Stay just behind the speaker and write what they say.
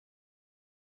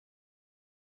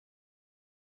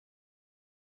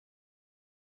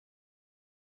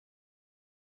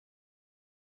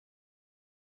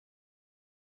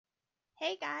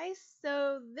Hey guys,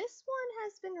 so this one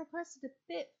has been requested a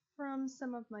bit from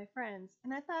some of my friends,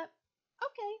 and I thought,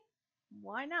 okay,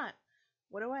 why not?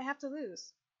 What do I have to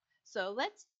lose? So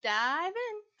let's dive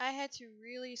in. I had to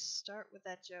really start with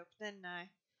that joke, didn't I?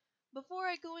 Before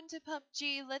I go into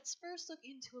PUBG, let's first look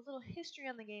into a little history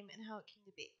on the game and how it came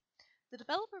to be. The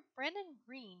developer Brandon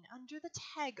Green, under the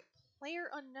tag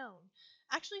Player Unknown,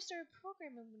 actually started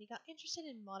programming when he got interested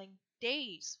in modding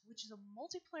Days, which is a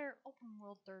multiplayer open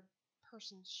world third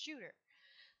person shooter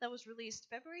that was released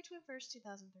February 21st,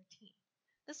 2013.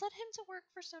 This led him to work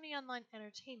for Sony Online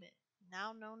Entertainment,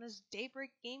 now known as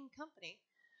Daybreak Game Company.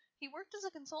 He worked as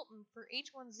a consultant for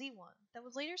H1Z1 that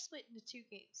was later split into two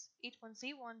games,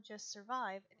 H1Z1 Just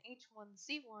Survive and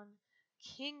H1Z1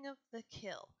 King of the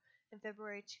Kill, in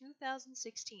February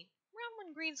 2016, around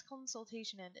when Green's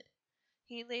consultation ended.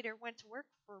 He later went to work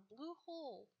for Blue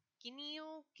Hole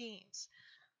Gineo Games,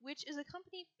 which is a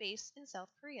company based in South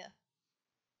Korea.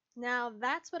 Now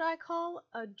that's what I call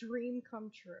a dream come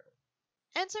true.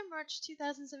 Enter March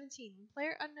 2017 when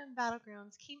PlayerUnknown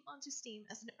Battlegrounds came onto Steam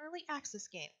as an early access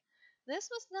game. This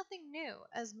was nothing new,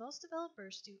 as most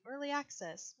developers do early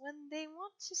access when they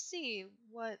want to see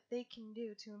what they can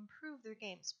do to improve their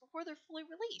games before they're fully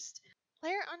released.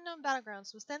 PlayerUnknown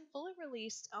Battlegrounds was then fully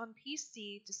released on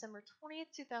PC December 20th,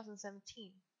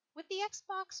 2017, with the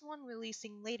Xbox One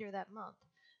releasing later that month,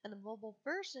 and the mobile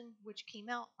version which came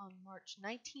out on March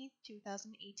 19th,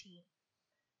 2018.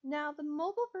 Now the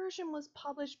mobile version was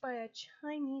published by a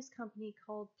Chinese company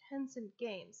called Tencent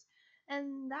Games,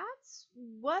 and that's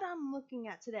what I'm looking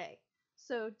at today.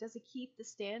 So does it keep the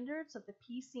standards of the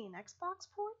PC and Xbox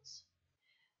ports?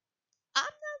 I'm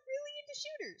not really into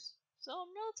shooters, so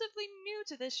I'm relatively new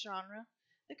to this genre.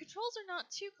 The controls are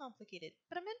not too complicated,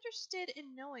 but I'm interested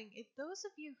in knowing if those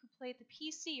of you who played the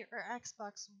PC or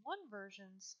Xbox One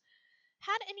versions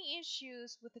had any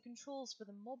issues with the controls for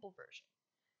the mobile version.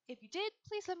 If you did,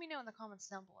 please let me know in the comments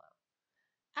down below.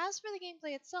 As for the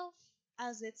gameplay itself,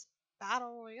 as it's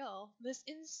Battle Royale, this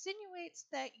insinuates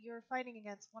that you're fighting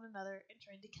against one another and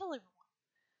trying to kill everyone.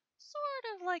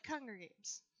 Sort of like Hunger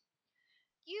Games.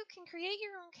 You can create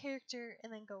your own character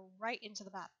and then go right into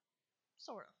the battle.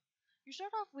 Sort of. You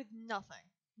start off with nothing,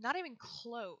 not even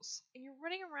clothes, and you're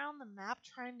running around the map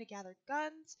trying to gather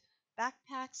guns,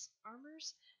 backpacks,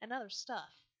 armors, and other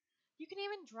stuff. You can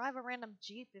even drive a random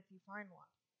jeep if you find one.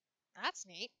 That's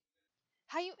neat.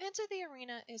 How you enter the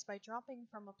arena is by dropping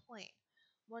from a plane.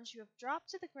 Once you have dropped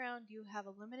to the ground, you have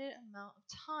a limited amount of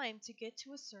time to get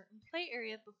to a certain play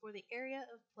area before the area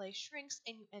of play shrinks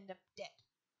and you end up dead.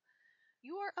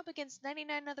 You are up against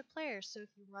 99 other players, so if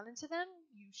you run into them,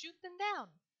 you shoot them down,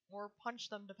 or punch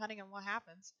them depending on what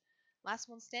happens. Last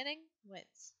one standing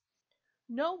wins.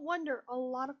 No wonder a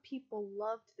lot of people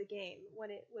loved the game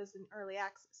when it was in early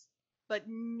access. But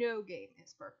no game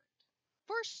is perfect.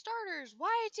 For starters,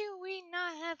 why do we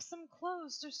not have some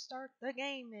clothes to start the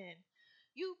game in?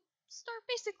 You start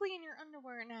basically in your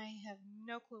underwear, and I have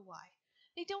no clue why.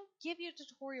 They don't give you a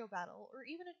tutorial battle or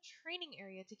even a training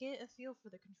area to get a feel for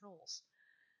the controls.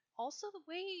 Also, the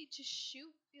way to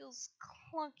shoot feels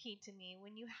clunky to me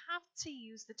when you have to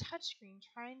use the touchscreen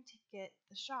trying to get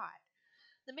the shot.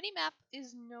 The minimap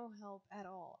is no help at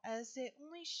all, as it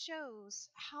only shows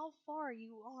how far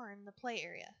you are in the play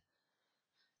area.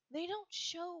 They don't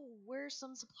show where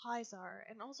some supplies are,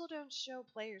 and also don't show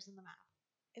players in the map.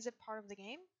 Is it part of the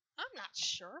game? I'm not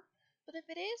sure, but if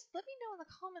it is, let me know in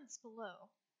the comments below.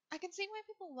 I can see why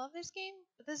people love this game,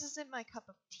 but this isn't my cup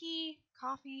of tea,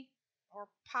 coffee, or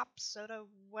pop soda,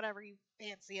 whatever you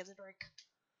fancy as a drink.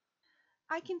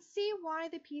 I can see why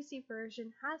the PC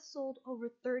version has sold over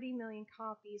 30 million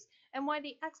copies and why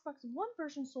the Xbox One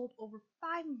version sold over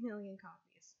 5 million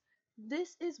copies.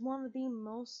 This is one of the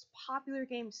most popular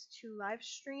games to live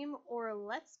stream or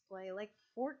let's play like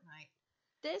Fortnite.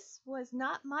 This was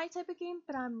not my type of game,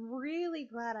 but I'm really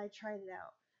glad I tried it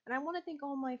out. And I want to thank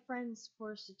all my friends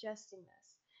for suggesting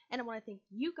this. And I want to thank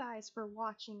you guys for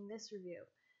watching this review.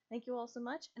 Thank you all so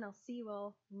much, and I'll see you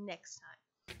all next time.